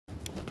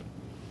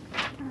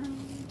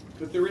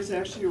but there is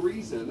actually a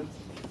reason.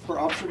 Her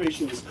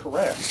observation is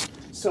correct.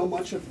 So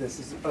much of this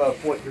is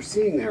of what you're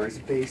seeing there is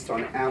based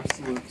on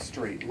absolute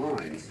straight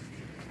lines.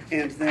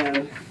 And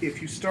then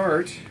if you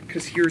start,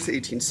 because here's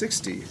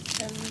 1860. And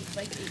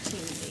like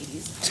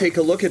 1880s. Take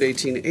a look at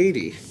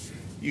 1880.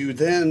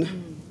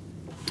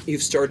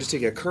 You've started to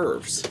get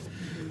curves.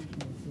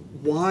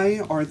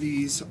 Why are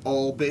these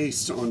all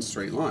based on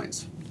straight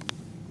lines?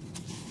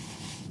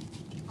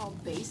 All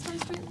based on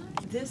straight lines?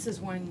 This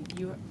is when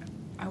you,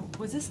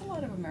 was this a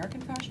lot of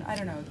American fashion? I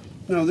don't know.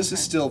 No, this is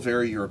still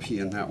very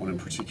European, that one in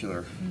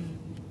particular.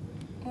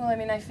 Well, I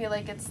mean, I feel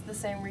like it's the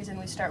same reason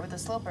we start with the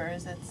sloper,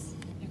 is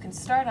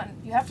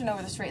you have to know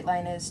where the straight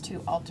line is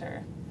to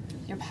alter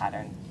your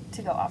pattern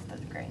to go off the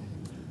grain.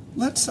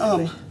 Let's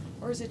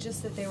Or is it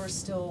just that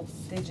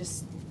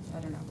I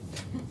don't know.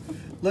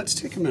 let's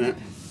take a minute.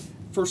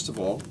 First of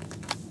all,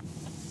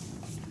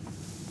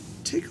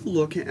 take a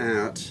look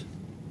at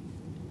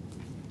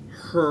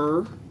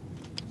her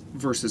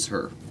versus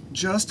her.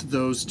 Just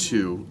those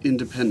two,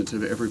 independent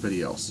of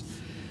everybody else.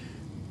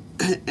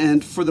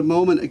 And for the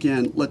moment,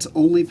 again, let's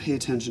only pay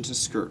attention to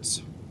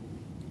skirts.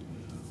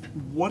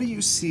 What do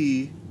you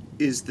see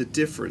is the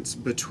difference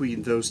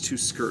between those two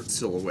skirt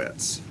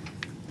silhouettes?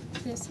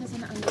 This has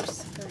an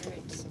underskirt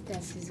that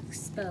is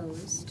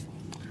exposed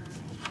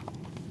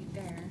right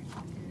there,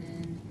 and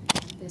then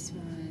this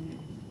one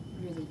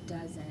really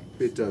doesn't.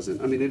 It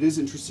doesn't. I mean, it is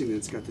interesting that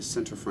it's got this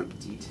center front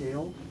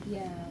detail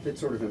Yeah. that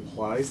sort of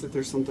implies that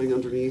there's something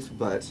underneath,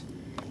 but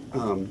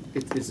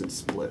it isn't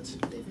split.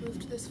 They've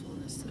moved this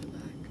fullness to the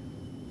back.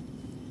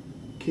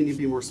 Can you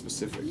be more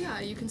specific? Yeah,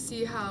 you can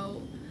see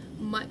how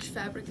much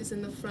fabric is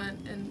in the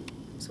front and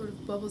sort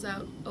of bubbles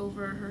out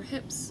over her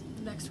hips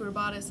next to her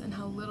bodice, and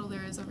how little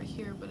there is over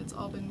here, but it's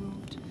all been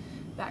moved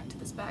back to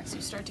this back, so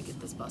you start to get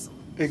this bustle.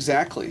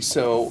 Exactly.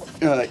 So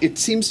it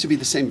seems to be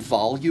the same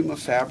volume of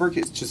fabric.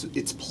 It's just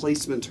its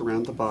placement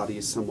around the body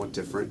is somewhat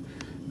different.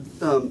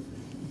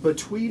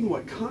 Between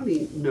what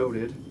Connie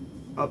noted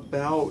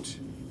about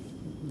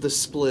the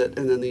split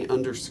and then the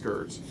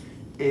underskirt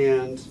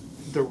and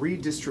the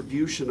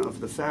redistribution of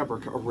the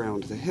fabric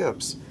around the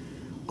hips,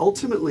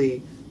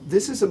 ultimately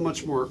this is a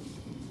much more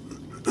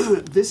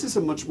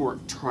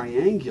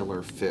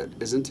triangular fit,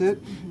 isn't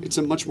it? Mm-hmm. It's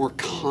a much more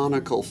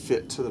conical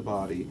fit to the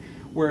body,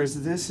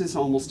 whereas this is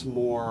almost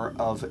more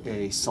of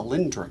a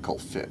cylindrical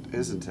fit,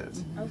 isn't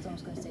it? I was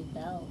almost going to say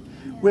bell.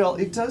 Well,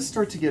 it does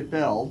start to get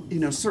bell. You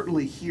know,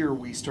 certainly here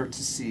we start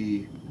to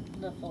see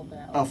The full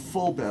bell. a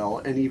full bell,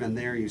 and even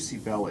there you see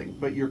belling,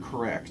 but you're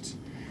correct.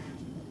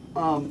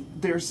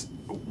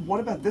 What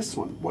about this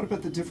one? What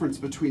about the difference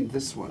between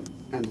this one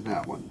and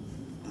that one?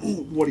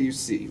 What do you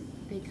see?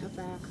 Big cut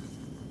back.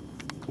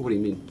 What do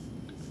you mean?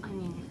 I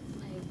mean,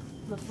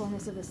 like, the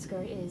fullness of the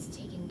skirt is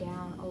taken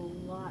down a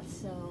lot,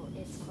 so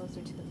it's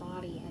closer to the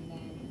body, and then,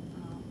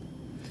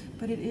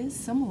 But it is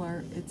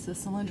similar. It's a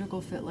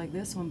cylindrical fit like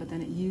this one, but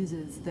then it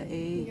uses the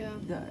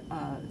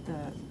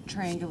the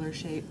triangular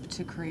shape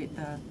to create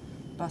the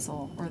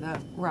bustle or the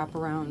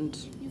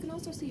wraparound. You can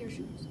also see your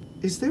shoes.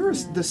 Is there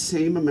the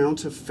same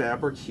amount of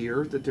fabric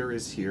here that there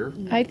is here?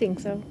 I think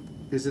so.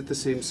 Is it the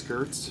same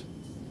skirts?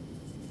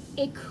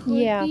 it could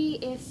Yeah. be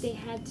if they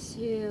had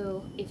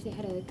to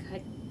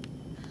cut,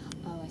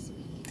 oh, I see.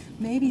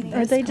 Maybe Are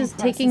this they just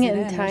compresses taking it in.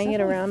 and There's tying it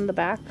definitely- around the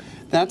back?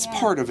 That's Yeah.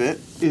 part of it.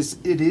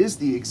 It is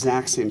the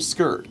exact same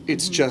skirt.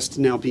 It's just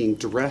now being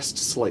dressed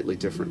slightly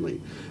differently.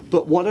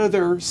 But what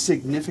other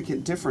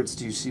significant difference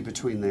do you see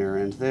between there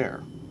and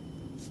there?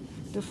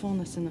 The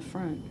fullness in the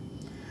front.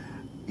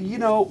 You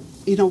know,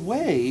 in a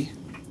way,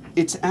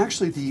 it's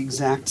actually the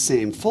exact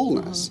same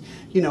fullness.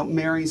 You know,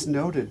 Mary's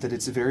noted that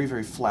it's very,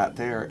 very flat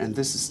there, and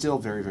this is still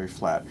very, very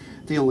flat.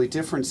 The only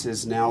difference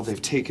is now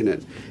they've taken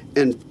it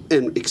and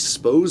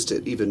exposed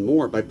it even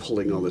more by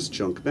pulling all this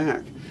junk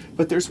back.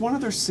 But there's one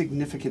other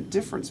significant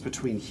difference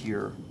between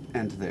here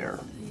and there.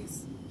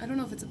 I don't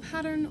know if it's a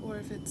pattern or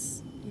if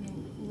it's,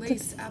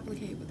 lace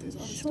applique, but there's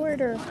all this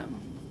Shorter. stuff at the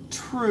bottom.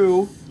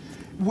 True.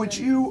 Would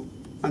you...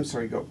 I'm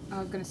sorry, go. I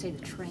was gonna say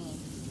the train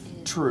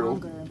is True.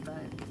 longer, but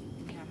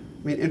yeah.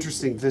 I mean,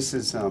 interesting, this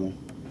is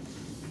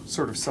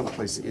sort of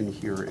someplace in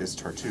here is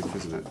Tartuffe,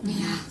 isn't it?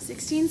 Yeah,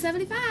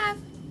 1675.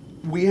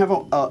 We have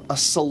a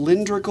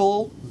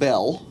cylindrical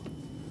bell.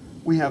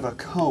 We have a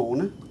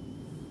cone.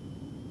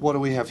 What do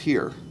we have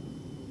here?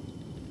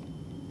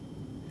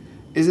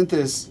 Isn't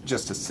this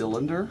just a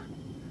cylinder?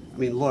 I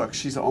mean, look,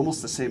 she's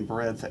almost the same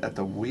breadth at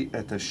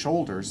the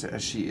shoulders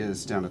as she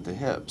is down at the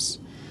hips.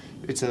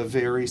 It's a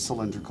very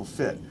cylindrical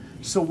fit.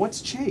 So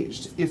what's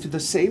changed? If there's the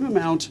same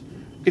amount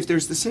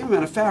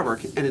of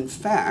fabric, and in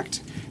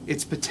fact,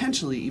 it's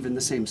potentially even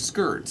the same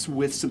skirts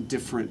with some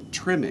different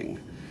trimming.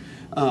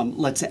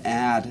 Let's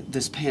add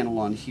this panel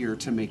on here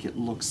to make it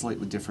look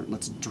slightly different.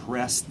 Let's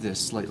dress this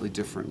slightly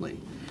differently.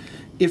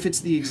 If it's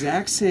the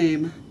exact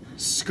same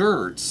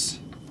skirts,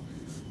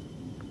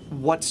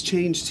 what's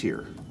changed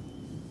here?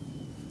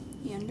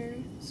 The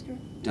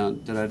underskirt.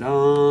 Dun, da, da,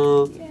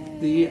 da.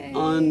 The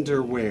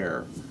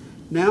underwear.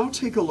 Now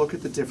take a look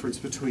at the difference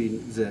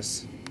between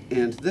this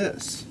and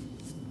this.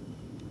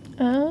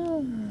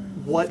 Oh.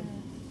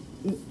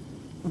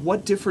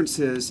 what difference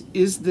is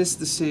this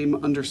the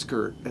same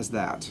underskirt as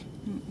that?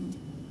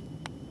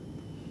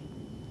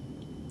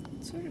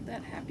 Sort of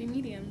that happy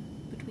medium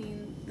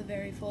between the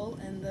very full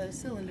and the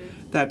cylinder.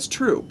 That's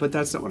true, but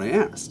that's not what I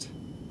asked.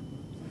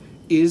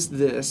 Is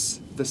this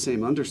the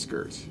same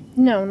underskirt?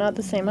 No, not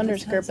the same This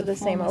underskirt, has but the the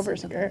same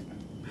fullness of the- overskirt.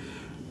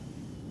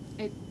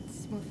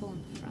 It's more full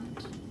in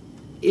front.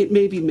 It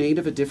may be made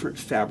of a different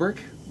fabric,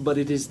 but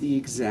it is the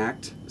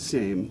exact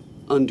same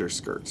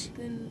underskirt.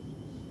 Then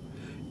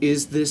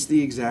Is this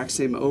the exact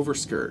same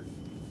overskirt?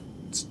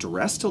 It's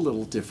dressed a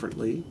little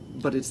differently,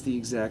 but it's the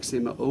exact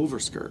same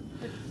overskirt.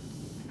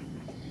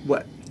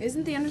 What?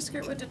 isn't the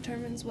underskirt what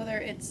determines whether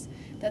it's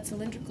that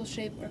cylindrical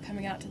shape or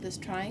coming out to this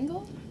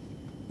triangle?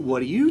 What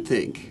do you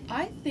think?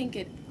 I think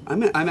it. I'm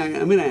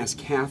going to ask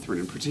Catherine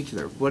in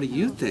particular. What do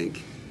you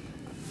think?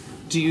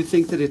 Do you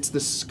think that it's the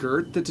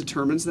skirt that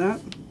determines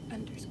that?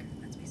 Underskirt,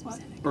 let's be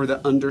specific. Or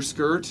the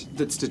underskirt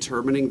that's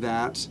determining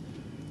that?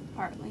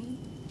 Partly.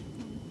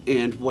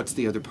 And what's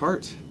the other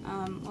part?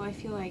 Well, I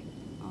feel like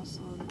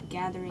also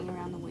gathering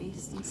around the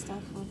waist and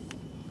stuff would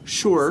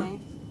Sure. say.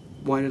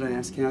 Why did I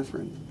ask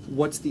Catherine?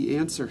 What's the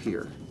answer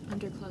here?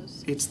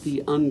 Underclothes. It's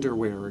the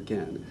underwear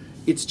again.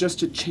 It's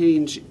just a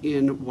change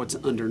in what's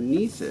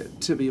underneath it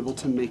to be able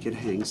to make it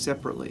hang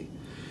separately,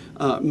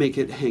 make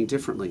it hang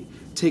differently.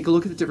 Take a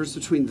look at the difference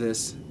between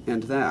this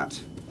and that.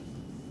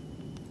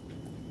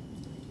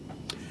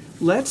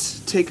 Let's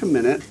take a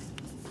minute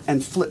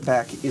and flip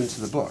back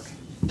into the book.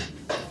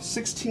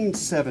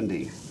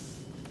 1670.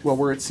 Well,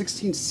 we're at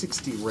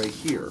 1660 right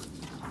here.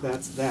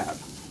 That's that.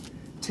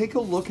 Take a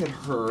look at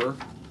her.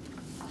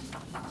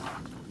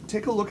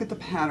 Take a look at the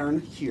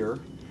pattern here.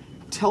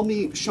 Show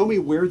me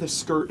where the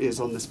skirt is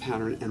on this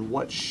pattern and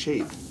what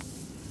shape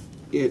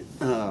it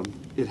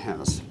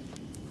has.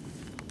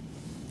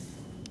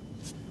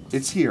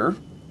 It's here.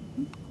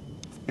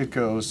 It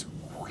goes.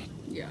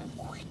 Yeah.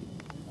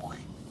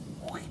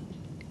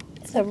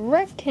 It's a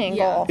rectangle.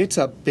 Yeah. It's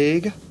a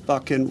big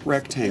fucking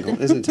rectangle,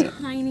 isn't it?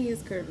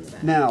 Tiniest curve in the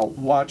back. Now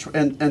watch,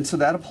 and so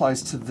that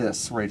applies to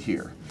this right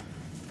here.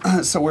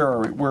 So where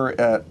are we? We're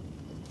at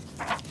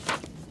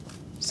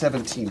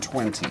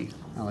 1720.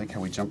 I like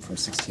how we jumped from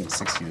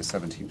 1660 to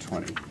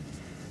 1720.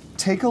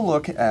 Take a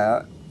look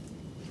at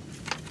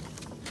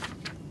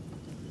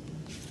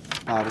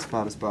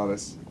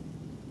bodice.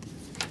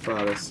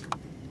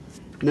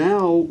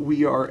 Now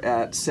we are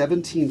at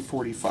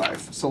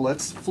 1745. So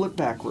let's flip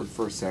backward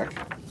for a sec.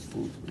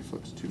 Ooh, we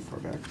flipped too far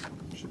back.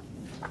 Shit.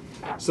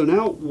 So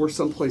now we're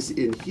someplace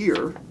in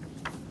here.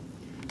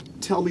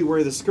 Tell me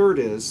where the skirt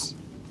is.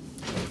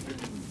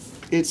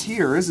 It's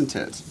here, isn't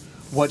it?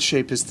 What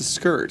shape is the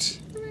skirt?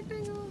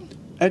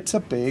 It's a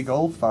big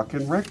old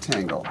fucking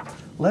rectangle.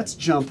 Let's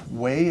jump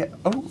way.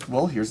 Oh,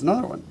 well, here's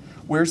another one.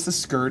 Where's the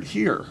skirt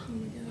here? Oh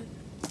my god.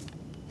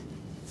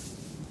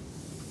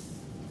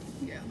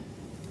 Yeah.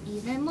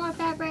 Even more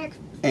fabric.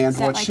 And Is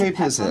that what like a shape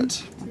is peplum?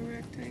 it? It's a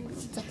rectangle.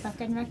 It's a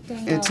fucking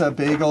rectangle. It's a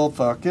big old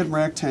fucking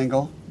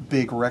rectangle.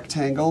 Big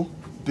rectangle.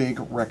 Big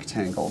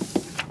rectangle.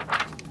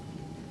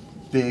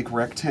 Big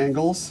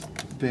rectangles.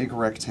 Big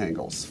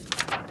rectangles.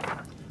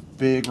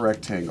 Big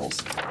rectangles.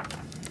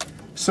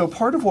 So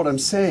part of what I'm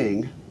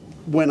saying,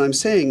 when I'm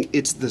saying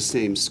it's the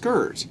same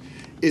skirt,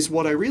 is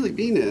what I really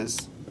mean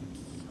is,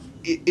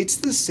 it's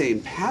the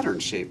same pattern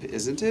shape,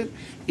 isn't it?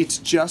 It's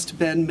just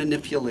been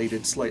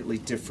manipulated slightly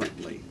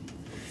differently.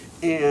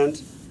 And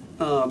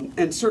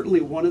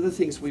certainly one of the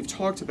things we've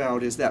talked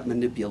about is that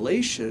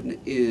manipulation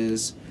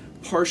is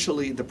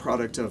partially the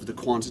product of the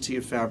quantity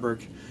of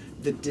fabric,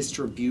 the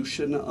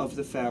distribution of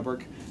the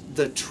fabric,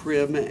 the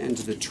trim and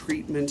the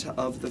treatment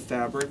of the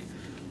fabric,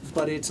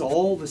 but it's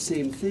all the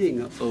same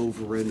thing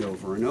over and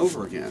over and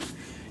over again.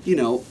 You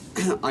know,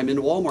 I'm in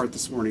Walmart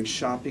this morning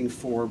shopping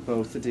for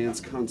both the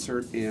dance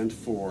concert and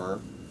for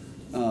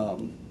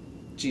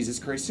Jesus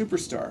Christ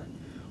Superstar.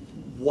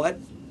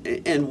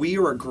 And we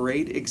are a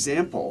great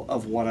example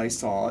of what I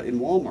saw in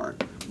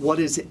Walmart. What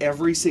is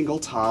every single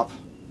top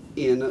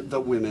in the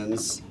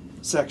women's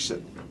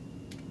section?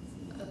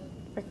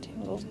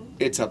 Rectangle.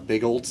 It's a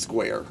big old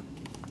square.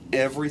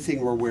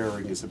 Everything we're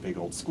wearing is a big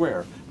old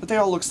square, but they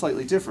all look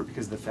slightly different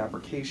because of the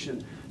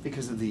fabrication,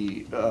 because of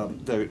the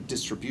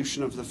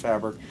distribution of the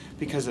fabric,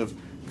 because of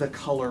the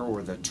color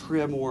or the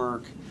trim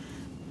work.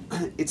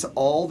 It's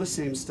all the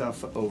same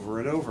stuff over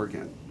and over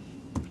again.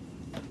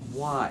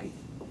 Why?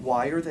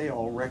 Why are they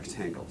all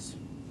rectangles?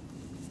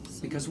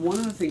 Because one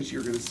of the things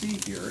you're going to see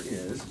here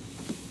is,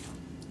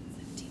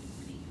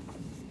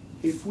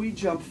 if we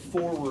jump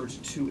forward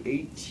to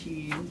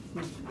 18,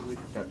 I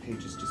think that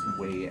page is just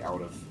way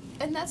out of.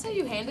 And that's how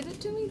you handed it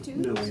to me too?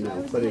 No, I So know,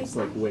 was but it's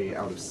like way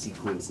out of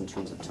sequence in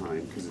terms of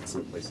time because it's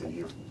someplace in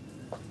here.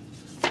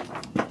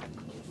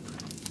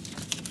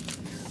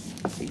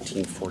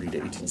 1840 to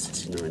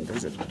 1869.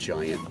 There's a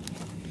giant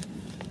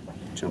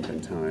jump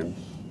in time.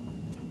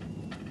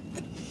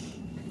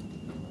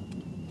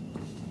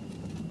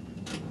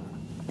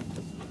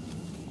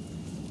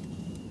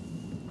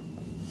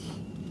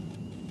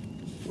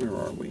 Where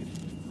are we?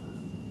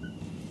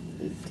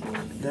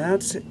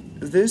 That's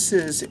this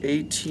is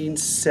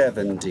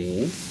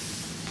 1870.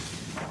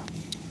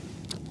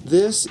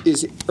 This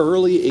is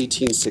early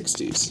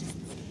 1860s.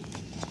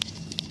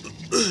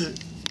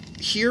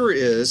 Here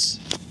is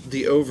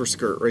the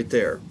overskirt right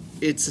there.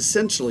 It's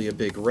essentially a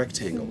big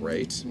rectangle,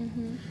 right?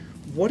 Mm-hmm.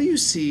 What do you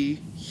see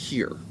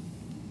here?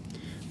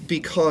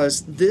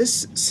 Because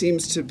this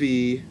seems to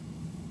be,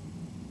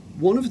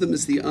 one of them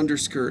is the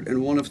underskirt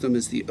and one of them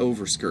is the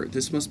overskirt.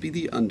 This must be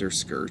the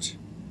underskirt.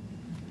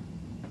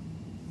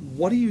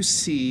 What do you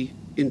see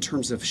in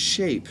terms of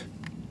shape,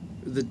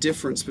 the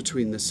difference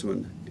between this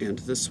one and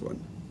this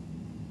one?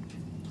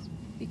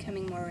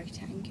 Becoming more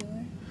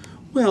rectangular.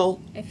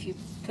 Well, If you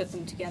put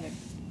them together,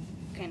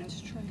 kind of.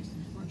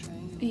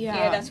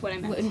 Yeah, that's what I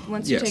meant.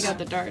 Once you Yes. take out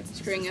the darts,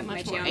 Screwing it's up my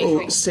much more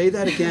geometry. oh, say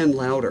that again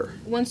louder.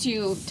 Once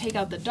you take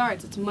out the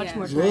darts, it's much Yeah.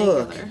 more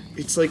Look, triangular.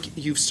 it's like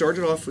you've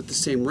started off with the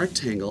same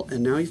rectangle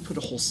and now you've put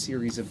a whole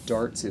series of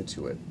darts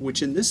into it,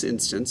 which in this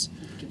instance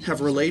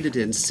have related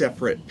in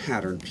separate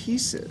pattern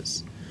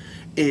pieces.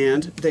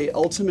 And they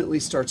ultimately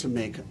start to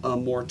make a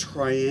more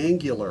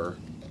triangular,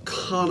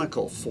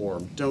 conical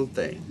form, don't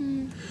they?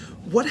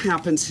 What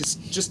happens,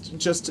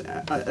 just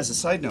as a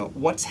side note,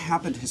 what's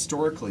happened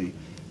historically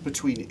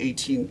between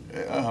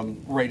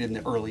right in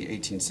the early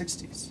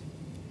 1860s?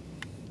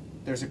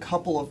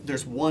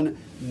 There's one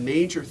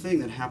major thing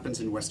that happens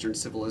in Western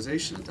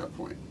civilization at that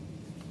point.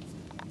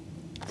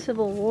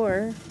 Civil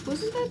War.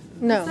 Wasn't that?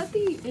 No. Was that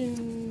the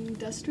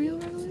Industrial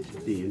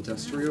Revolution? The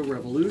Industrial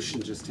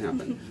Revolution just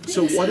happened.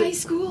 So Yes, what, high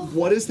school.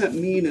 what does that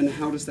mean and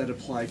how does that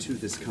apply to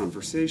this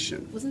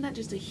conversation? Wasn't that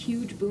just a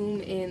huge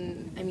boom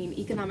in, I mean,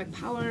 economic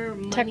power,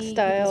 money,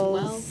 Textiles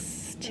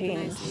wealth,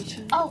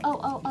 changed.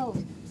 urbanization? Oh.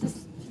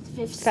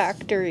 This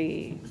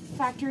Factory.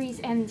 factories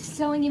and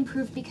sewing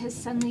improved because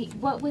suddenly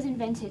what was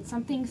invented?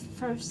 Something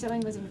for sewing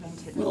was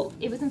invented. Well-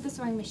 It wasn't the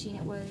sewing machine.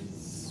 It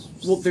was.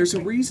 Well, there's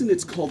a reason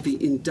it's called the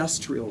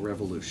Industrial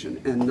Revolution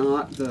and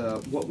not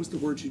the, what was the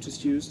word you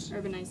just used?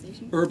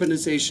 Urbanization.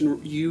 Urbanization.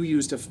 You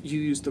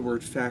used the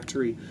word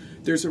factory.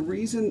 There's a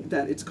reason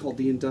that it's called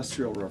the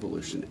Industrial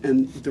Revolution,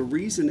 and the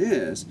reason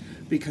is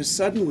because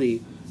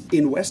suddenly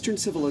in Western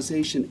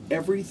civilization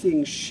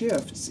everything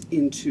shifts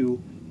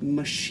into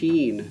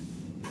machine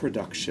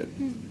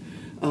production.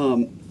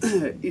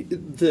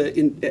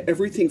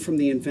 Everything from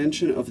the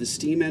invention of the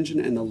steam engine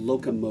and the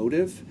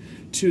locomotive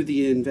to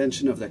the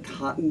invention of the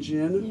cotton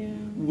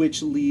gin,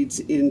 which leads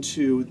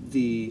into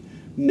the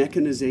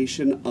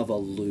mechanization of a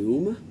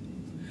loom.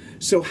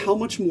 So how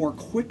much more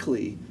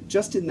quickly,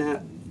 just in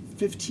that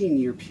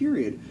 15-year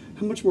period,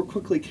 how much more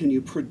quickly can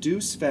you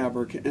produce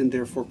fabric and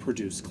therefore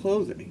produce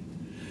clothing?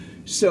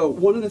 So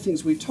one of the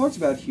things we've talked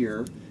about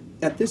here,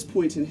 at this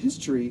point in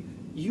history,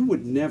 you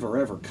would never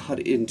ever cut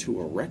into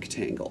a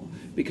rectangle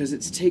because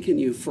it's taken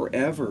you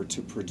forever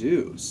to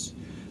produce.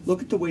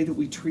 Look at the way that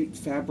we treat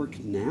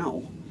fabric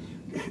now.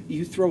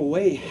 You throw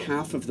away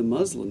half of the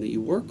muslin that you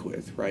work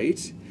with,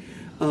 right?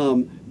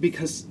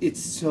 Because it's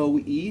so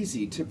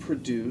easy to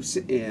produce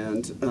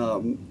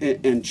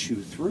and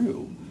chew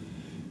through.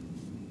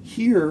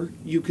 Here,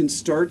 you can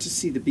start to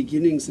see the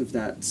beginnings of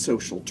that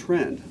social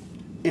trend.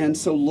 And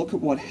so look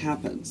at what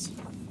happens.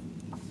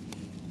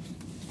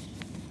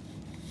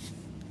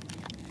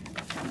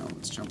 Now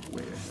let's jump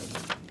way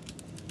ahead.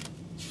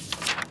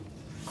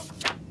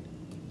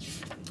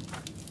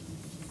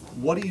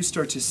 What do you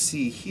start to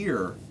see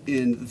here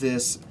in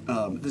this,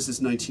 this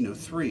is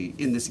 1903,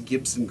 in this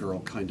Gibson Girl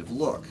kind of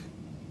look?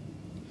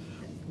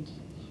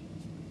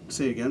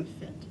 Say again?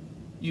 Fit.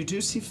 You do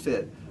see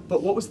fit,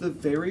 but what was the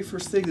very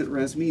first thing that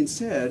Rasmeen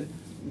said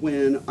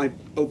when I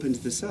opened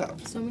this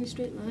up? So many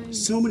straight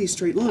lines. So many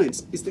straight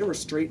lines. Is there a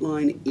straight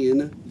line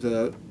in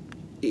the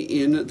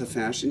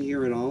fashion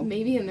here at all?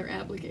 Maybe in their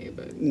applique,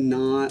 but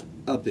Not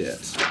a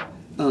bit.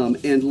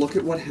 And look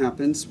at what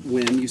happens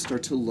when you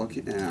start to look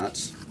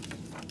at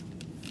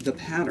the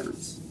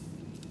patterns.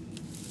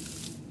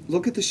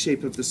 Look at the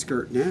shape of the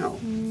skirt now.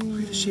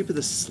 Look at the shape of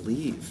the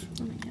sleeve.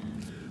 oh my god.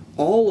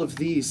 All of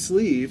these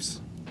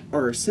sleeves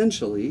are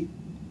essentially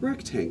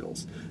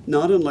rectangles,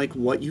 not unlike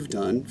what you've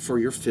done for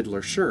your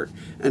fiddler shirt.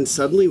 And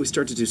suddenly we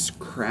start to do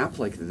crap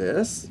like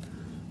this.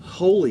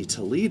 Holy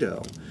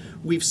Toledo.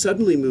 We've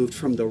suddenly moved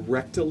from the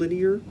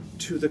rectilinear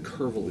to the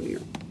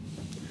curvilinear.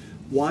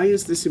 Why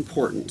is this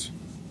important?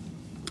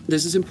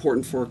 This is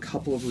important for a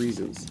couple of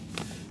reasons.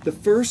 The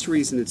first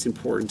reason it's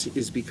important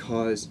is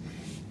because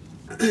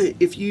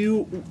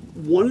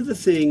one of the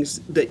things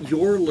that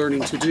you're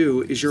learning to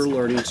do is you're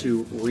learning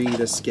to read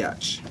a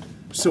sketch.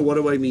 So what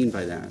do I mean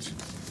by that?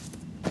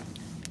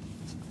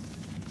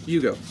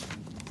 You go.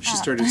 She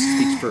started to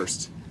speak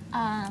first.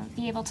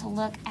 Be able to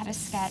look at a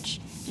sketch,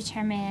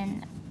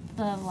 determine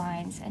the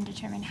lines, and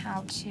determine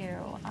how to,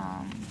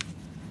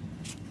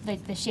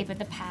 like the shape of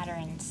the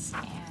patterns,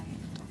 and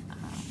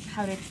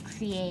how to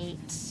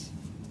create,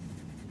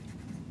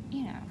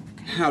 you know.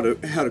 How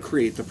to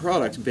create the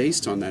product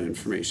based on that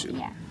information.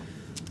 Yeah.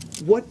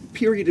 What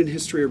period in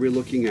history are we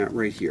looking at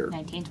right here?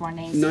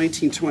 1920s.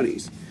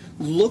 1920s.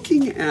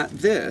 Looking at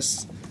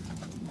this,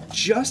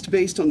 just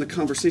based on the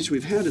conversation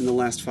we've had in the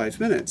last 5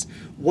 minutes,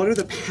 what are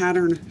the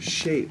pattern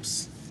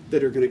shapes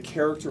that are going to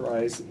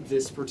characterize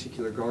this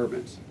particular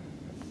garment?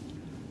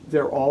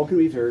 They're all going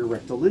to be very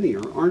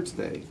rectilinear, aren't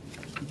they?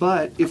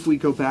 But if we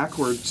go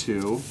backward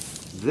to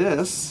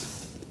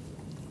this,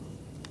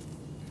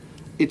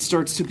 it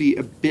starts to be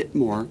a bit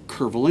more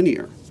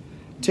curvilinear.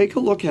 Take a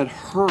look at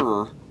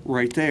her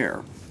right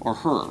there, or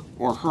her,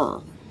 or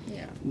her.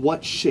 Yeah.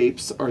 What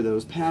shapes are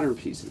those pattern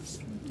pieces?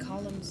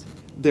 Columns.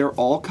 They're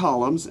all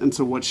columns, and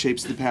so what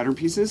shapes the pattern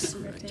pieces?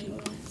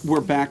 Rectangles.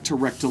 We're back to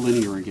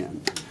rectilinear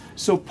again.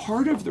 So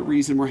part of the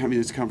reason we're having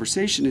this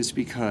conversation is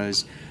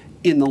because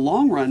in the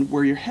long run,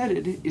 where you're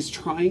headed is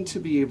trying to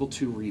be able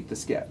to read the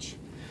sketch.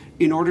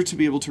 In order to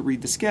be able to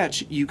read the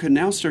sketch, you can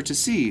now start to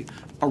see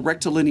a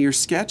rectilinear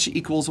sketch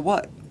equals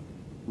what?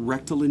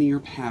 Rectilinear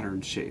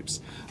pattern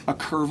shapes. A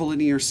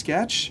curvilinear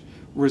sketch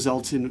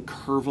results in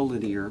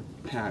curvilinear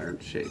pattern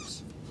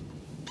shapes.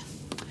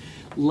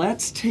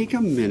 Let's take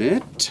a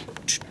minute.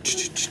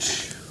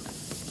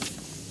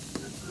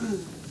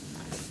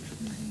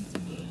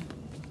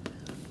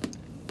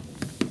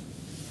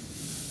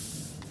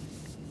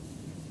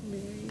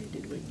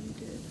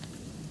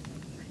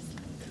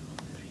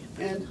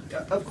 And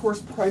of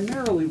course,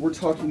 primarily we're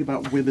talking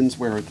about women's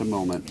wear at the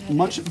moment.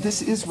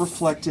 This is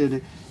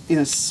reflected in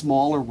a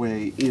smaller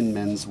way in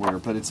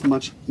menswear, but it's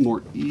much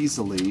more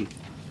easily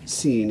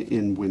seen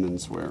in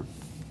women's wear.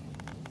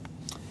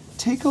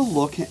 Take a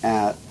look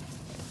at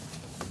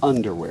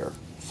underwear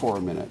for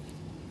a minute.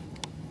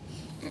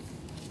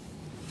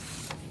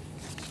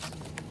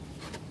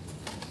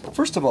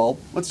 First of all,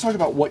 let's talk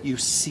about what you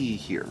see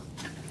here.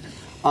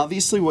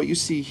 Obviously, what you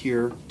see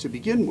here to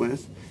begin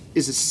with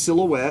is a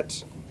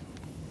silhouette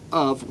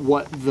of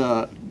what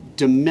the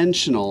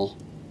dimensional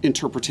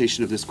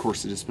interpretation of this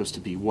corset is supposed to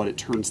be, what it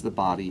turns the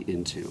body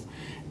into.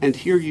 And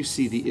here you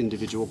see the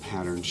individual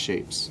pattern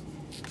shapes.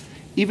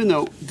 Even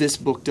though this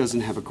book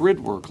doesn't have a grid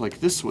work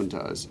like this one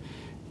does,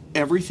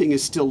 everything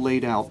is still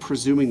laid out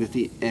presuming that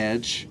the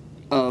edge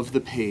of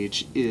the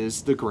page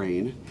is the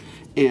grain,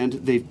 and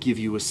they give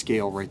you a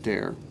scale right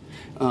there.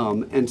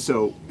 And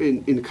so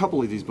in a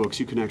couple of these books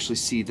you can actually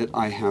see that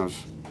I have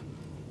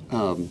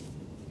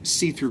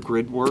see-through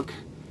grid work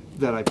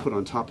that I put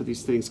on top of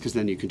these things, because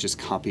then you can just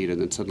copy it and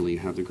then suddenly you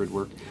have the grid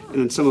work. And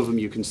in some of them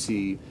you can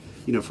see,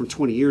 you know, from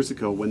 20 years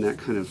ago when that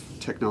kind of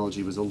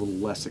technology was a little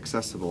less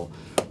accessible,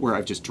 where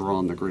I've just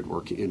drawn the grid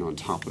work in on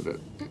top of it.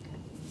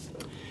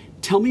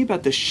 Tell me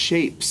about the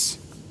shapes,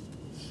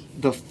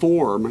 the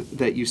form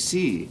that you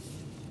see,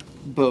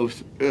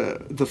 both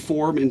the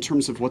form in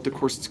terms of what the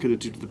corset's going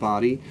to do to the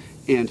body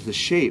and the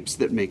shapes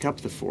that make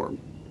up the form.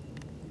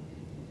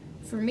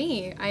 For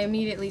me, I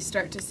immediately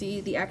start to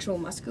see the actual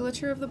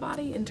musculature of the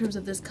body in terms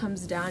of this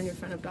comes down your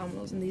front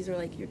abdominals, and these are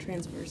like your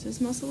transversus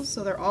muscles,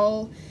 so they're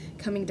all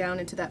coming down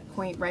into that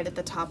point right at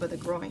the top of the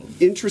groin.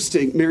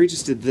 Interesting. Mary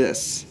just did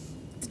this.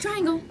 It's a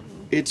triangle.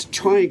 It's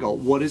triangle.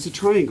 What is a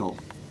triangle?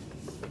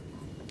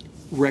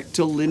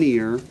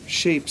 Rectilinear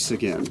shapes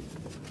again.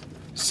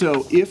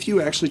 So if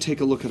you actually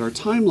take a look at our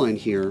timeline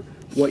here,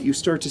 what you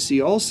start to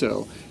see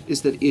also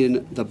is that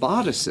in the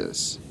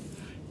bodices,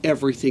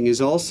 everything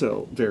is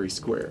also very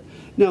square.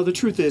 Now, the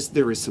truth is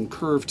there is some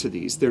curve to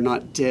these. They're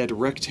not dead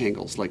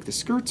rectangles like the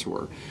skirts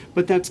were,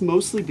 but that's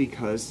mostly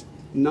because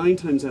 9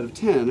 times out of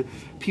 10,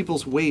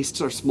 people's waists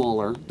are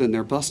smaller than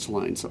their bust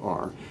lines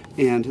are,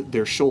 and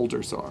their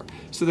shoulders are.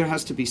 So there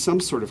has to be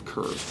some sort of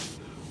curve.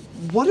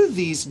 What do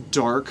these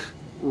dark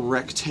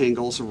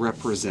rectangles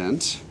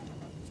represent?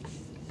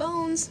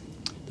 Bones.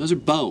 Those are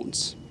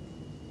bones.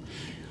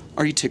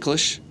 Are you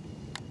ticklish?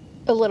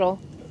 A little.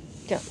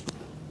 Yeah.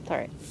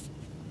 Sorry.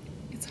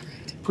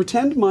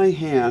 Pretend my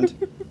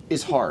hand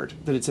is hard,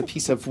 that it's a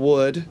piece of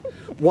wood.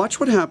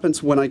 Watch what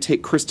happens when I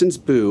take Kristen's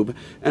boob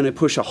and I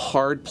push a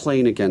hard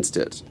plane against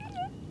it.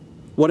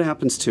 What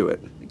happens to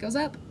it? It goes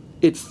up.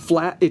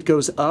 It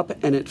goes up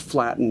and it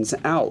flattens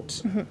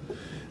out.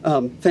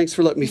 Thanks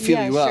for letting me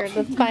feel you sure, up.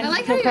 That's fine. I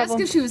like no how you asked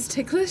problem. if she was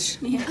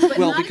ticklish. Yeah.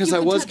 Well, because I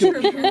was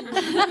going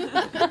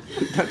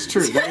That's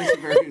true. That is a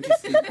very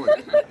interesting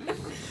point.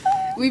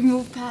 We've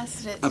moved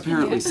past it.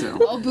 Apparently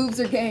so. All boobs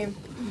are game.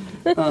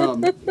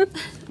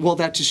 Well,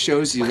 that just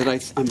shows you that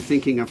I'm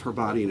thinking of her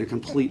body in a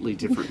completely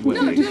different way.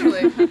 No,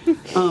 totally.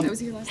 I was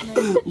here last night.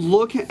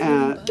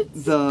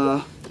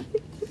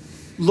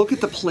 Look at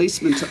the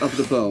placement of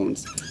the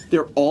bones.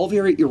 They're all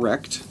very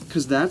erect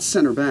because that's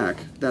center back,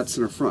 that's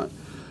center front.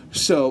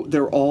 So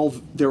they're all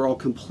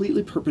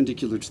completely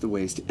perpendicular to the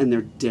waist, and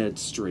they're dead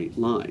straight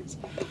lines.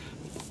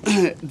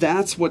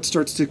 That's what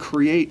starts to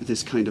create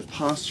this kind of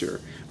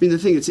posture. I mean, the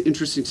thing that's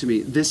interesting to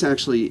me, this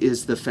actually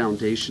is the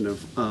foundation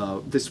of,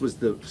 this was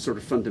the sort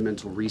of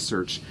fundamental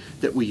research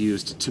that we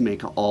used to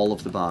make all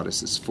of the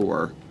bodices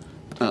for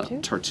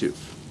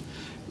Tartuffe.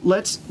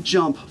 Let's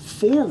jump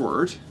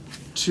forward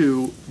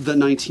to the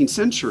 19th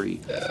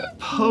century,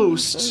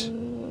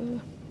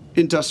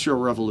 post-Industrial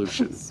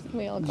Revolution.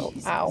 We all go,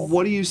 ow.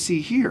 What do you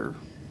see here?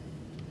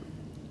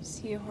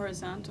 See a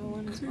horizontal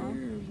one as well.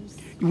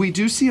 We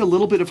do see a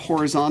little bit of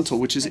horizontal,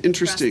 which is Like the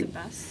interesting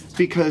best.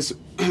 because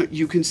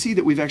you can see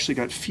that we've actually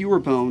got fewer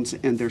bones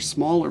and they're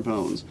smaller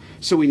bones.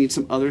 So we need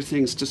some other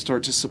things to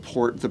start to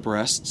support the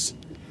breasts.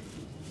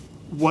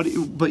 But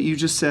you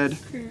just said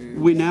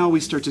we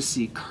start to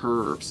see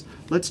curves.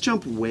 Let's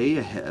jump way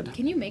ahead.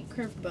 Can you make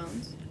curved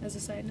bones, as a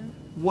side note?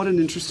 What an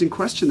interesting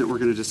question that we're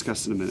going to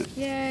discuss in a minute.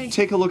 Yay.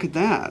 Take a look at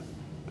that.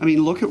 I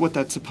mean, look at what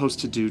that's supposed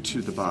to do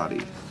to the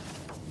body.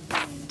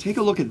 Take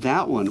a look at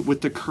that one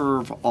with the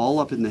curve all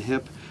up in the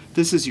hip.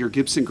 This is your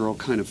Gibson girl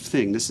kind of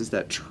thing. This is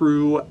that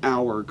true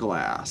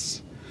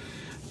hourglass.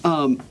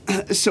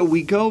 So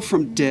we go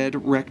from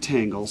dead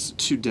rectangles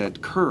to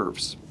dead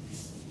curves.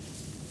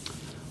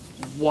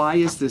 Why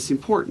is this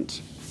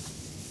important?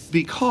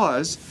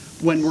 Because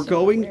when we're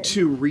going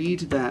to read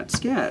that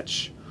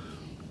sketch,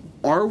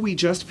 are we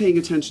just paying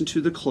attention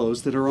to the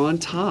clothes that are on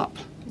top?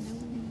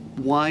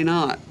 Why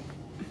not?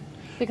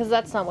 Because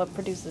that's not what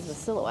produces a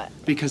silhouette.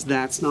 Because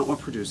that's not what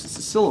produces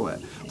a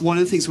silhouette. One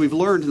of the things we've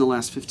learned in the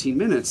last 15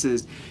 minutes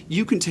is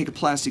you can take a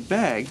plastic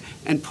bag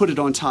and put it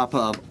on top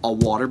of a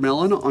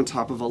watermelon, on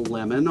top of a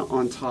lemon,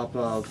 on top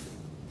of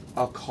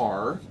a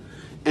car,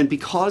 and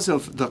because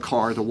of the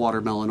car, the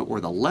watermelon,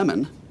 or the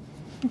lemon,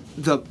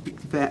 the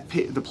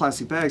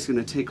plastic bag is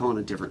going to take on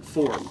a different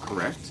form,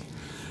 correct?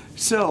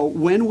 So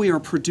when we are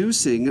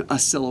producing a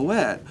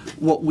silhouette,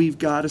 what we've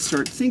got to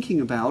start thinking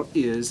about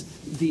is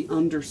the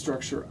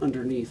understructure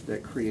underneath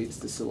that creates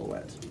the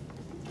silhouette.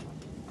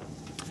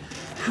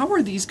 How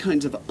are these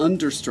kinds of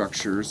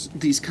understructures,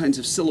 these kinds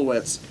of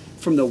silhouettes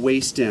from the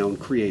waist down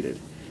created?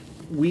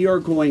 We are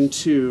going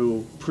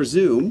to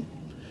presume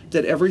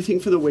that everything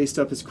from the waist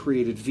up is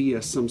created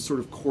via some sort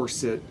of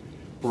corset,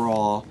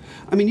 bra.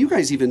 I mean, you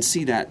guys even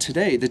see that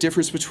today, the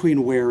difference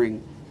between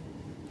wearing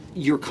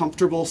your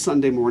comfortable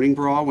Sunday morning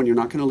bra when you're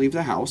not going to leave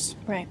the house,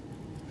 Right.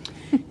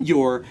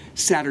 your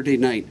Saturday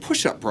night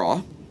push-up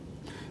bra,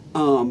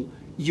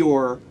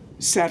 your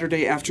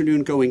Saturday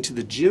afternoon going to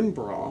the gym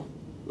bra.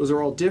 Those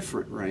are all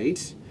different,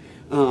 right?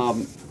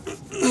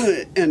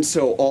 And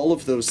so all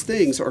of those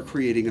things are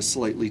creating a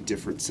slightly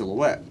different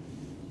silhouette.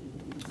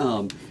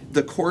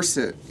 The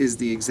corset is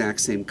the exact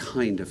same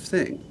kind of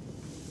thing.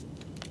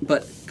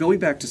 But going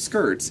back to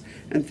skirts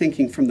and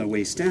thinking from the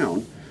waist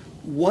down,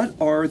 what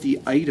are the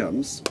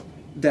items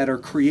that are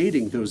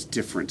creating those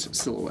different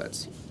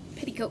silhouettes?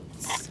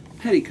 Petticoats.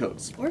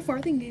 Petticoats. Or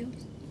farthingales.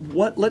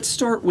 Let's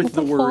start with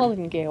the word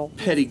Farthingale.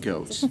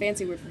 petticoat. It's a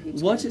fancy word for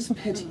hoops. What is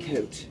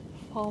petticoat?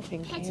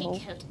 Farthingale.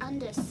 Petticoat,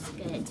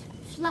 underskirt,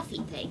 fluffy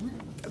thing.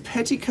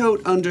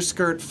 Petticoat,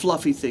 underskirt,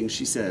 fluffy thing,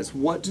 she says.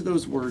 What do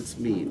those words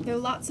mean? There are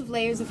lots of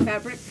layers of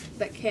fabric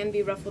that can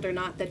be ruffled or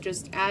not that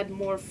just add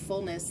more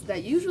fullness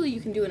that usually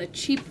you can do in a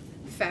cheap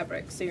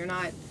fabric, so you're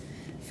not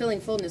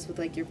filling fullness with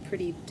like your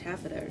pretty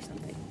taffeta or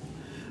something.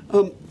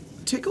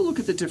 Take a look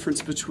at the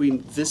difference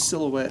between this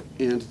silhouette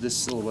and this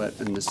silhouette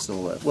and this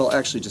silhouette. Well,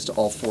 actually just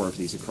all four of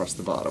these across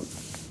the bottom.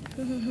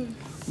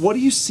 What do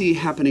you see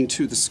happening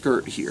to the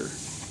skirt here?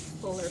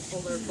 Fuller.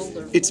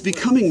 It's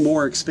becoming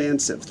more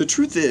expansive. The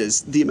truth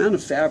is, the amount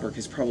of fabric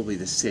is probably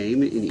the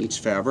same in each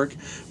fabric,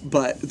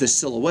 but the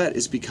silhouette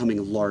is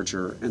becoming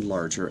larger and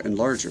larger and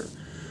larger.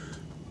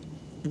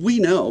 We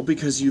know,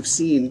 because you've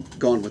seen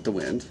Gone with the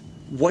Wind,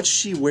 what's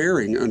she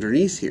wearing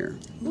underneath here?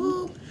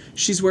 Whoop.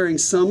 She's wearing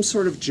some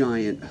sort of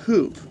giant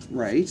hoop,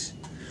 right?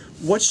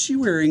 What's she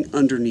wearing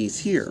underneath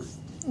here?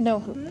 No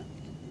hoop.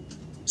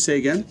 Say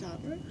again?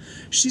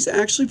 She's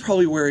actually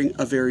probably wearing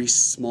a very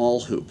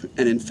small hoop.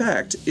 And in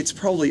fact, it's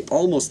probably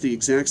almost the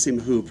exact same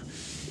hoop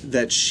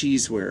that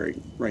she's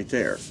wearing right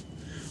there.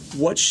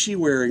 What's she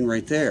wearing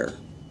right there?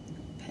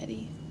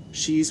 Petty.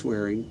 She's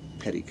wearing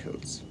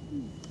petticoats.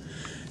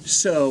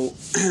 So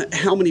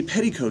how many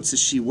petticoats is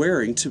she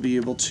wearing to be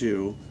able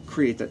to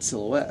create that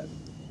silhouette?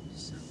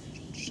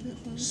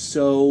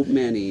 So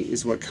many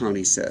is what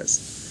Connie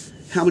says.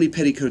 How many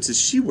petticoats is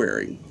she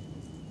wearing?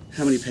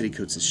 How many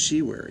petticoats is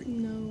she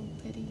wearing? No,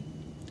 petty.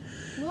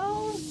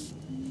 Well,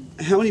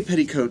 How many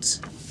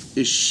petticoats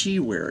is she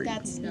wearing?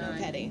 that's no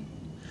petty.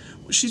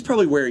 She's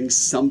probably wearing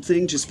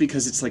something just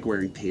because it's like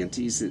wearing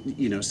panties,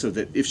 you know, so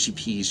that if she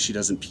pees, she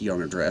doesn't pee on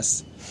her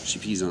dress. She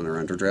pees on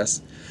her underdress.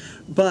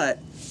 But,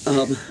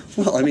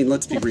 well, I mean,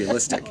 let's be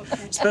realistic.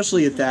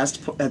 Especially at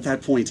that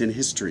point in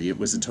history, it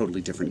was a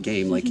totally different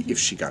game, like if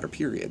she got her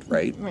period,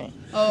 right? Right.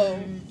 Oh.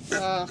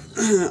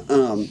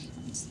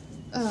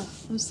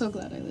 I'm so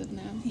glad I live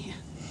now. Yeah.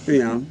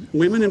 Yeah,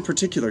 women in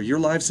particular, your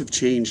lives have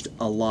changed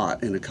a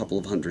lot in a couple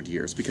of 100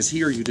 years, because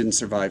here you didn't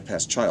survive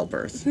past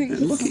childbirth.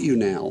 And look at you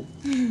now.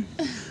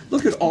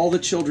 Look at all the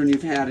children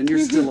you've had, and you're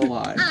still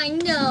alive. I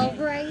know,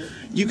 right?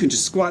 You can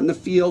just squat in the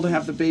field,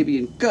 have the baby,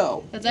 and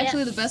go. That's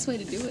actually the best way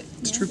to do it.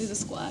 It's true. Is a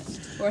squat.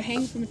 Or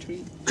hang from a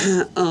tree.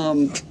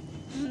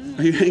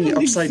 Are you hanging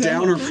upside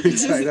down or right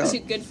side up?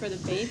 Too good for the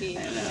baby.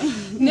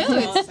 No,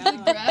 it's the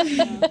grab.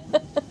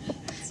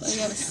 So you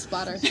gotta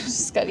spot her.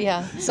 Just got,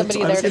 yeah,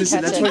 somebody I was there gonna to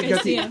say,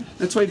 catch it.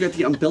 that's why you've got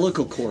the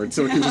umbilical cord,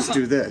 so it can just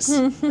do this.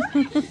 It's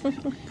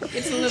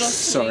a little.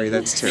 Sorry,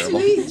 that's terrible.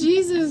 Sweet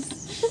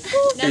Jesus.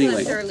 Now Anyway.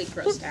 I'm thoroughly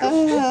grossed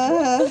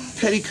out.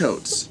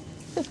 Petticoats.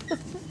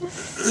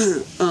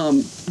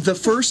 The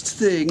first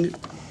thing,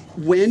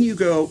 when you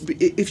go,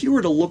 if you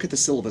were to look at the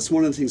syllabus,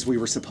 one of the things we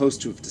were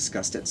supposed to have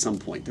discussed at some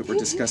point that we're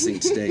discussing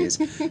today is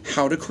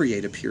how to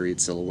create a period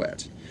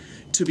silhouette.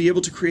 To be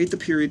able to create the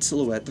period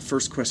silhouette, the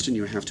first question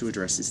you have to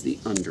address is the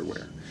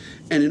underwear.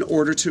 And in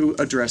order to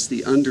address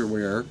the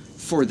underwear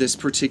for this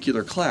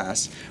particular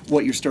class,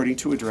 what you're starting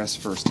to address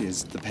first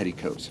is the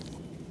petticoat.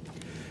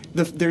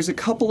 There's a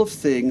couple of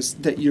things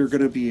that you're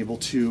going to be able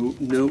to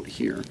note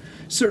here.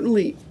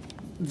 Certainly,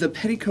 the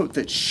petticoat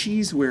that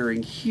she's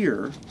wearing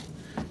here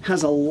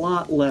has a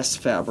lot less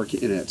fabric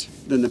in it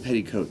than the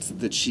petticoats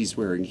that she's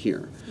wearing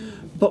here.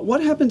 But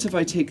what happens if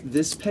I take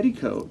this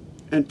petticoat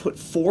and put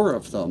 4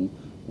 of them,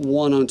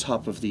 one on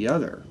top of the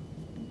other?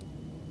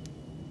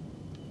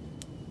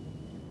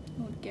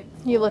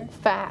 You look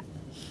fat.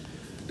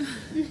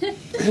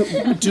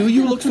 Do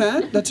you look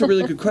fat? That's a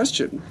really good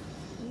question.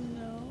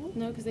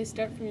 No, because they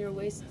start from your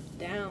waist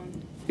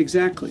down.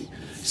 Exactly.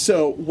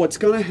 So what's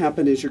going to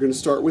happen is you're going to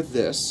start with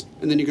this,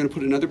 and then you're going to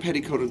put another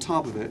petticoat on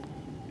top of it,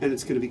 and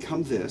it's going to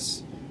become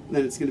this, and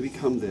then it's going to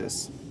become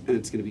this, and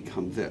it's going to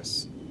become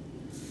this.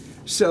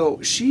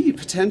 So she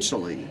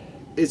potentially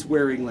is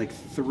wearing like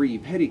 3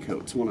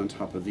 petticoats, one on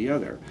top of the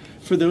other.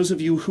 For those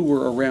of you who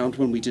were around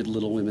when we did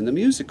Little Women the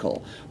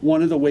musical,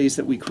 one of the ways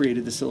that we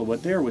created the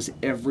silhouette there was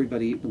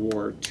everybody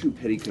wore 2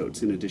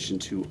 petticoats in addition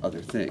to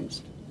other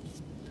things.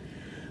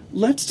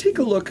 Let's take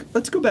a look,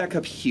 let's go back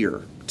up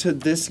here to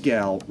this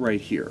gal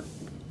right here,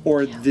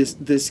 or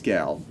this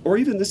gal, or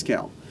even this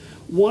gal.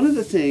 One of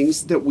the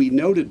things that we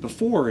noted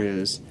before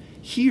is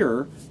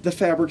here the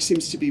fabric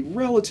seems to be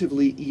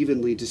relatively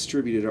evenly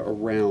distributed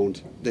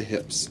around the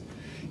hips.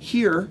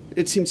 Here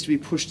it seems to be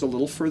pushed a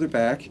little further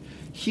back.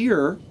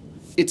 Here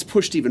it's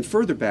pushed even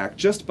further back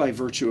just by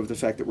virtue of the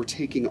fact that we're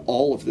taking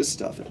all of this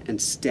stuff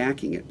and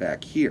stacking it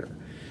back here.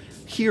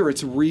 Here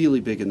it's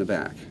really big in the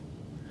back.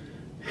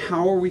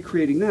 How are we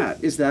creating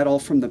that? Is that all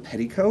from the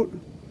petticoat?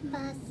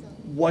 Bustle.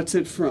 What's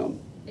it from?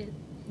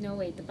 No,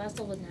 wait, the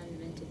bustle was not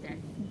invented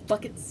then.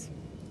 Buckets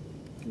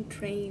and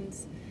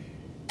trains.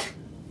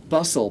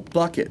 Bustle,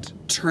 bucket,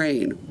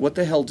 train. What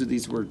the hell do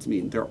these words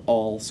mean? They're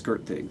all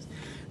skirt things.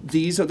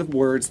 These are the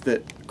words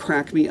that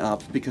crack me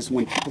up because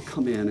when people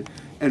come in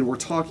and we're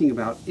talking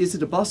about, is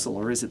it a bustle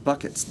or is it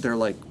buckets? They're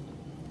like,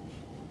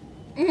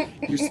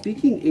 you're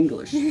speaking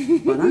English,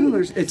 but I don't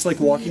understand. It's like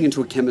walking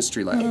into a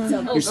chemistry lab.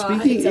 You're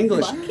speaking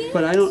English,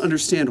 but I don't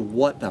understand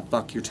what the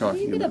fuck you're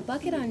talking You get a about.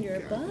 bucket on your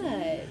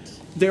butt.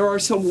 There are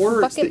some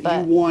words Bucket that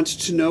you butt. want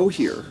to know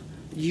here.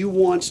 You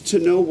want to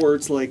know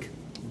words like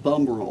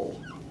bum roll.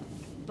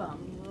 Bum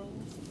roll.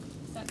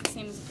 Is that the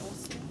same as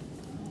bolster?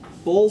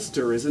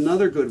 Bolster is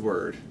another good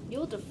word.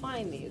 You'll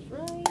define these,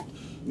 right?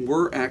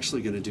 We're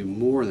actually going to do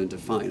more than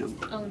define them.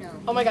 Oh no.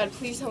 Oh my god,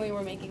 please tell me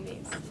we're making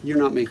these. You're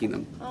not making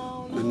them.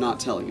 Oh no. I'm not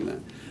telling you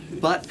that.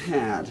 Butt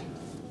pad.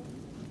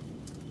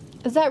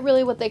 Is that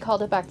really what they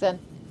called it back then?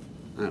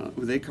 I don't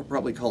know. They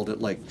probably called it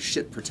like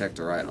shit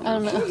protector. I don't I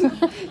know.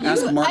 don't know.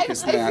 Ask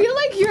Marcus that. I feel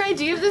like your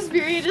idea of this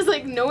period is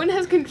like no one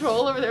has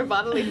control over their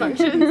bodily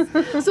functions.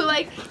 So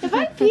like, if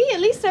I pee,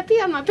 at least I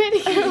pee on my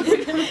petticoat.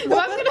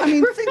 I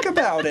mean, think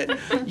about it.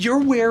 You're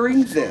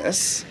wearing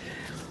this.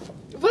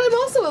 But I'm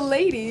also a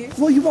lady.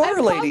 Well, you are I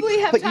a lady, probably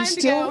have but you time to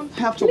still go,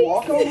 have to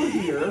walk over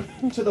here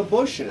to the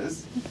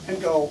bushes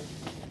and go.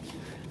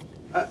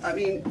 I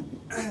mean,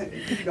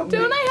 you know,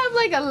 Don't I have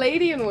like a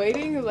lady in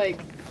waiting who like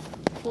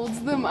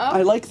folds them up?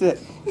 I like that.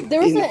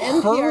 There was in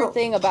an NPR her-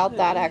 thing about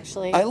that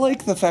actually. I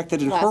like the fact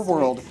that in her Last week.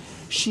 world,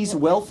 she's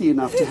wealthy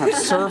enough to have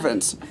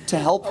servants to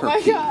help her. Oh my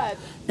pee. god.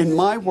 In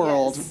my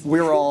world,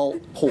 we're all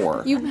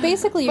poor. You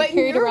basically But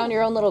carried you're- around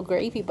your own little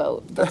gravy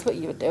boat. That's what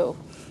you would do.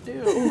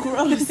 Ew,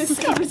 gross.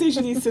 This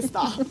conversation needs to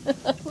stop.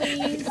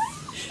 Please.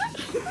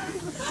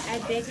 I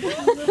beg you.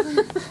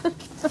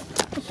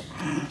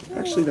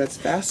 Actually, that's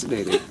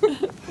fascinating.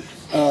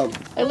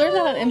 I learned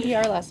that on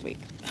NPR last week.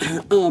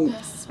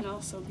 It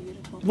smells so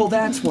beautiful. Well,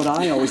 that's what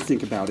I always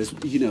think about is,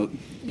 you know,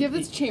 You have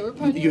this chamber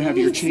pot. you have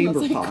your It smells chamber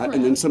like pot, crap.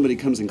 and then somebody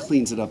comes and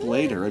cleans it up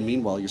later, and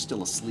meanwhile you're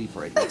still asleep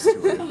right next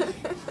to it.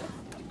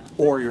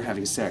 Or you're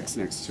having sex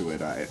next to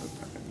it. I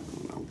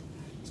don't know.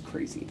 It's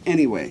crazy.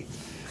 Anyway,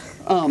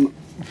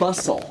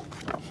 bustle.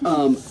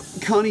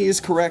 Connie is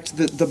correct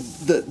that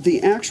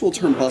the actual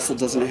term bustle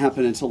doesn't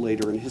happen until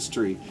later in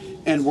history,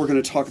 and we're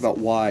going to talk about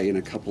why in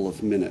a couple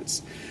of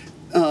minutes.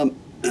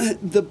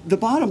 The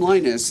bottom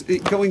line is,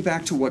 going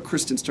back to what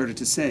Kristen started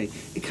to say,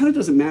 it kind of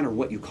doesn't matter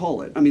what you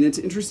call it. I mean, it's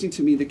interesting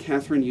to me that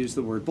Catherine used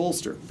the word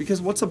bolster, because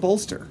what's a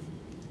bolster?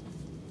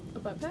 A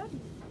butt pad?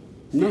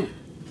 No.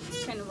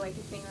 It's kind of like a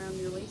thing around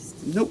your waist,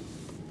 Nope.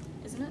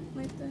 isn't it?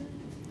 Like the.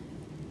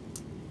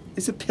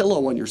 It's a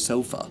pillow on your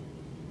sofa.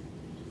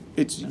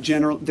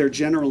 They're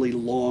generally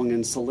long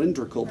and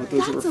cylindrical, but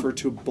those are referred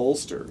to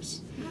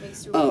bolsters.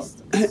 Makes your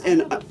waist.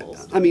 And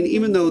I mean,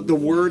 even though the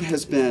word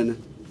has been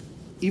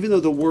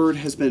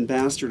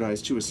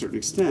bastardized to a certain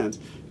extent,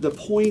 the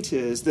point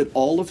is that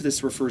all of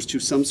this refers to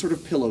some sort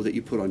of pillow that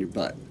you put on your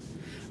butt.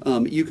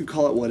 You could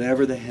call it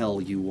whatever the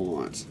hell you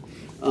want.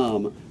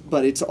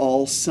 But it's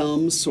all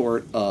some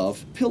sort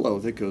of pillow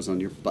that goes on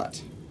your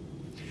butt.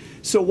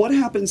 So what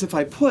happens if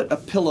I put a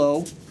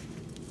pillow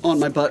on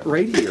my butt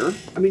right here?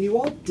 I mean, you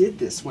all did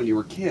this when you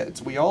were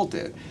kids. We all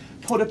did.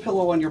 Put a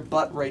pillow on your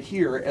butt right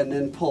here and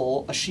then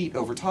pull a sheet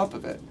over top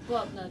of it.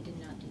 Well, no, did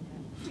not do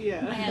that.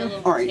 Yeah. I had a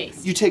little All right,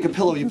 taste. you take a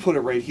pillow, you put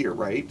it right here,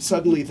 right?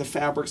 Suddenly the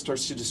fabric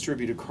starts to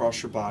distribute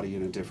across your body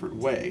in a different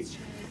way.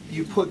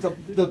 You put the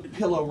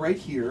pillow right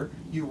here,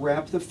 you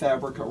wrap the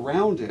fabric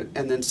around it,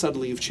 and then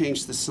suddenly you've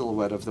changed the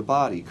silhouette of the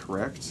body,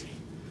 correct?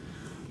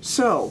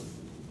 So,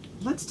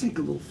 let's take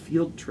a little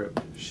field trip,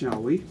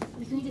 shall we?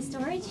 We're going to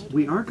storage?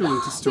 We are going to We're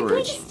going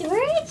storage.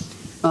 to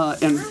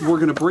storage? And we're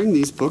going to bring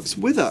these books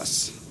with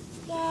us.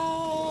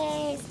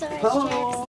 Yay! Storage Hello. trips.